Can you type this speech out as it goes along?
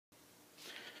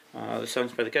This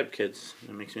song's by the tGUK Kids.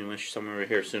 It makes me wish summer were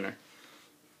here sooner.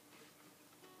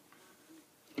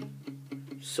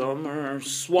 Summer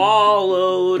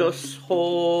swallowed us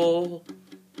whole,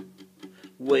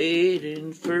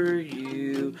 waiting for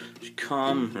you to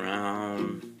come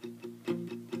round.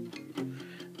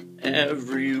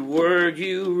 Every word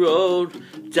you wrote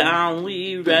down,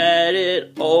 we read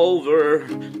it over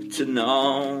to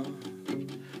know,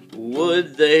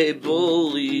 would they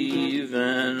believe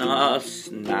in us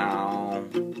now?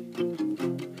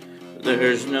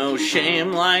 There's no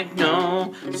shame like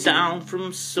no sound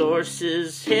from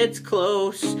sources hits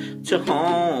close to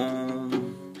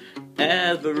home.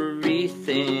 Everything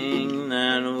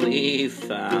that we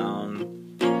found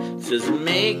says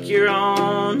make your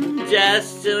own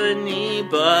destiny,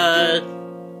 but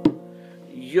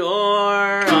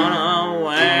you're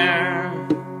unaware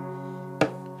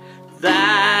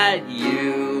that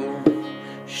you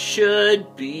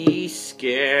should be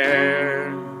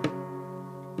scared.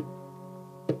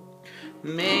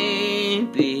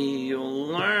 Maybe you'll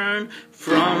learn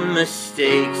from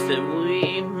mistakes that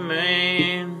we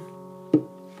made,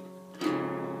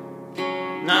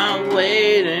 not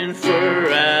waiting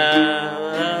forever.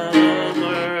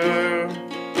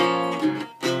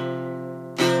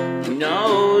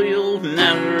 No, you'll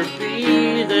never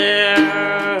be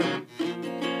there,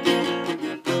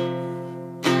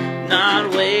 not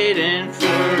waiting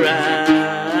forever.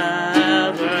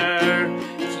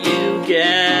 If you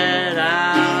get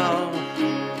out,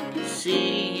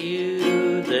 see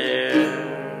you there.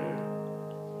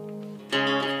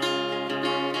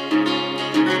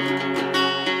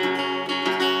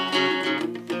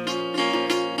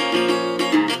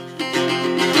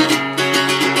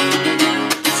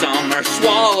 Summer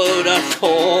swallowed us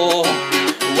whole,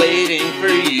 waiting for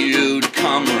you to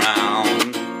come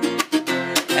round.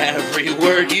 Every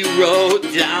word you wrote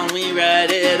down, we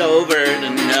read it over to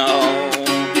know,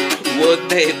 would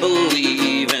they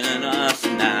believe in us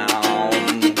now?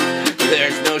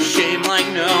 There's no shame like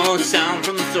no sound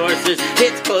from sources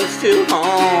hits close to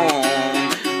home.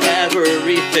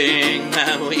 Everything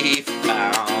that we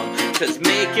found, 'cause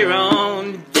make your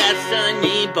own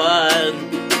destiny, but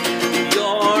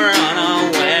you're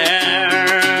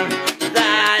unaware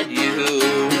that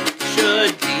you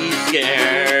should be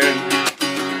scared.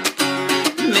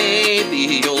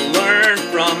 Maybe you'll learn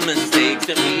from mistakes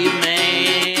that we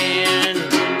made,